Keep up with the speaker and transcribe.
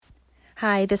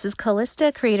Hi, this is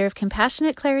Callista, creator of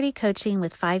Compassionate Clarity Coaching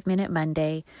with 5 Minute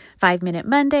Monday. 5 Minute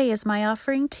Monday is my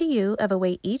offering to you of a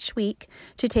way each week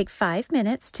to take 5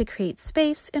 minutes to create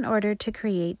space in order to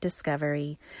create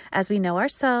discovery. As we know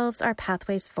ourselves, our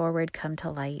pathways forward come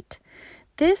to light.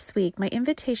 This week, my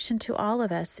invitation to all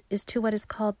of us is to what is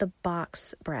called the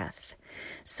box breath.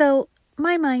 So,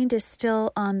 my mind is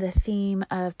still on the theme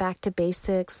of back to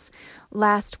basics.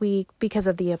 Last week, because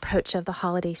of the approach of the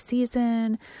holiday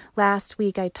season, last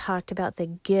week I talked about the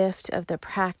gift of the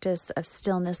practice of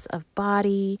stillness of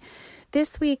body.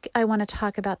 This week, I want to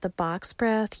talk about the box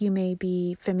breath. You may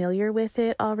be familiar with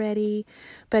it already,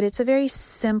 but it's a very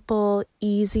simple,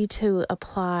 easy to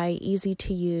apply, easy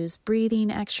to use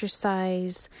breathing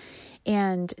exercise,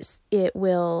 and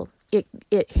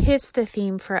it hits the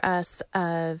theme for us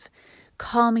of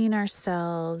calming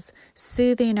ourselves,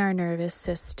 soothing our nervous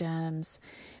systems,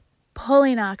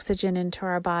 pulling oxygen into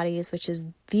our bodies, which is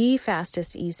the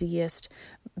fastest, easiest,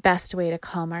 best way to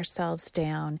calm ourselves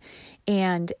down.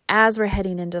 And as we're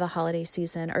heading into the holiday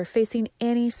season or facing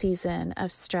any season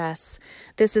of stress,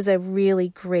 this is a really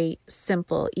great,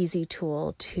 simple, easy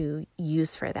tool to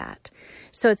use for that.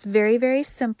 So it's very, very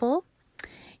simple.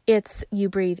 It's you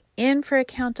breathe in for a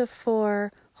count of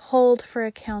 4, hold for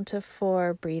a count of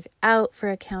 4, breathe out for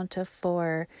a count of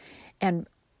 4, and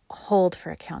hold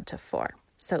for a count of 4.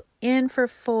 So in for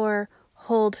 4,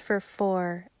 hold for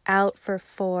 4, out for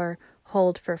 4,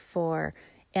 hold for 4,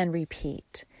 and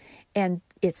repeat. And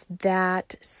it's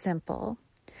that simple.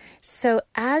 So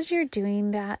as you're doing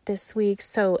that this week,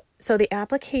 so the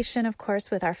application, of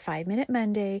course, with our 5 Minute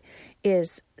Monday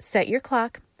is set your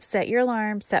clock, set your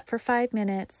alarm, set for 5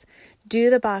 minutes,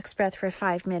 do the box breath for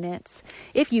 5 minutes.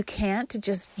 If you can't,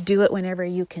 just do it whenever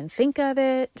you can think of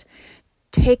it.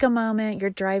 Take a moment. You're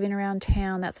driving around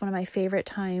town. That's one of my favorite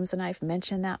times, and I've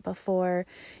mentioned that before.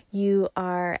 You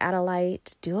are at a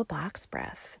light. Do a box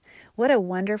breath. What a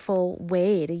wonderful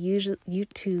way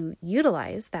to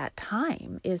utilize that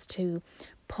time is to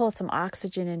pull some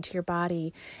oxygen into your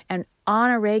body, and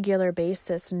on a regular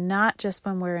basis, not just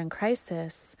when we're in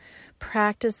crisis,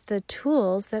 practice the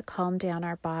tools that calm down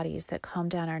our bodies, that calm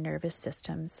down our nervous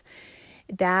systems.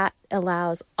 That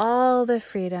allows all the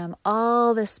freedom,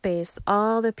 all the space,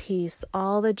 all the peace,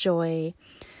 all the joy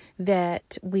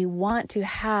that we want to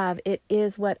have. It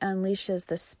is what unleashes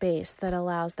the space that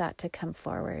allows that to come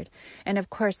forward. And of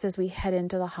course, as we head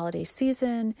into the holiday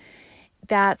season,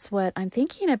 that's what I'm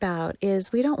thinking about,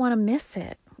 is we don't want to miss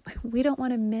it. We don't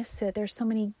want to miss it. There's so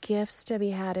many gifts to be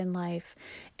had in life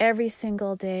every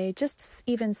single day, just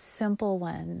even simple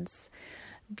ones.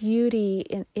 Beauty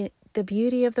in the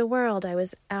beauty of the world. I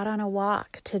was out on a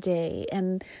walk today,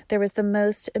 and there was the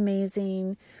most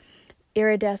amazing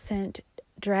iridescent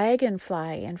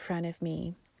dragonfly in front of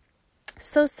me.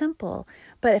 So simple,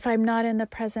 but if I'm not in the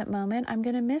present moment, I'm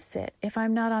going to miss it. If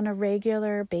I'm not on a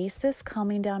regular basis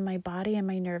calming down my body and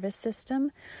my nervous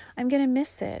system, I'm going to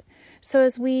miss it. So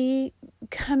as we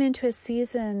come into a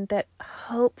season that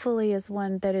hopefully is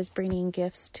one that is bringing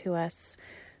gifts to us,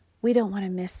 we don't want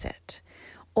to miss it.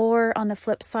 Or on the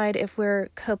flip side, if we're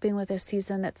coping with a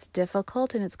season that's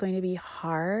difficult and it's going to be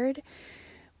hard,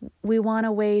 we want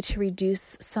a way to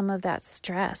reduce some of that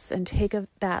stress and take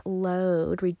that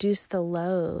load, reduce the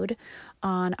load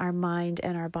on our mind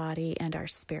and our body and our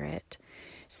spirit.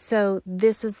 So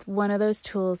this is one of those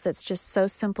tools that's just so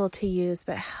simple to use,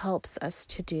 but helps us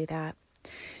to do that.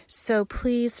 So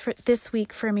please, for this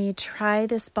week for me, try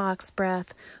this box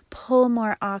breath, pull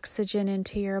more oxygen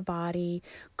into your body,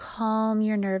 calm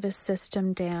your nervous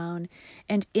system down,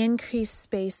 and increase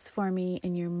space for me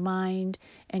in your mind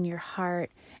and your heart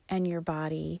and your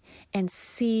body, and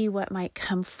see what might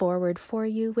come forward for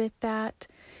you with that.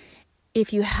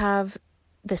 If you have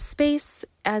the space,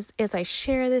 as I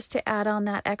share this, to add on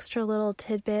that extra little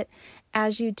tidbit,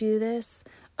 as you do this,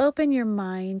 open your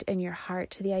mind and your heart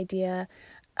to the idea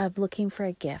of looking for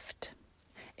a gift.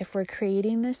 If we're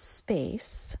creating this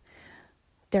space,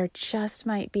 there just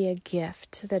might be a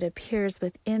gift that appears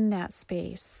within that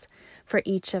space for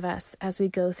each of us as we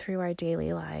go through our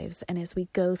daily lives and as we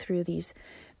go through these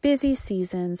busy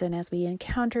seasons and as we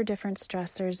encounter different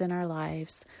stressors in our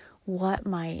lives. What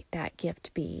might that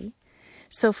gift be?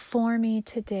 So for me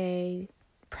today,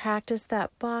 practice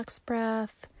that box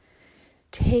breath,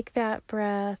 take that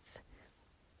breath,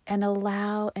 and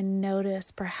allow and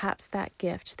notice perhaps that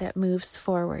gift that moves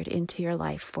forward into your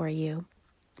life for you.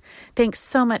 Thanks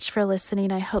so much for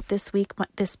listening. I hope this week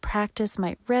this practice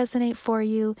might resonate for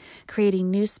you, creating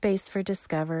new space for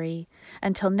discovery.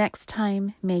 Until next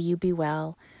time, may you be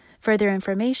well. Further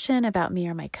information about me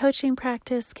or my coaching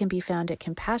practice can be found at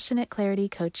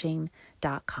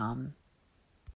CompassionateClarityCoaching.com.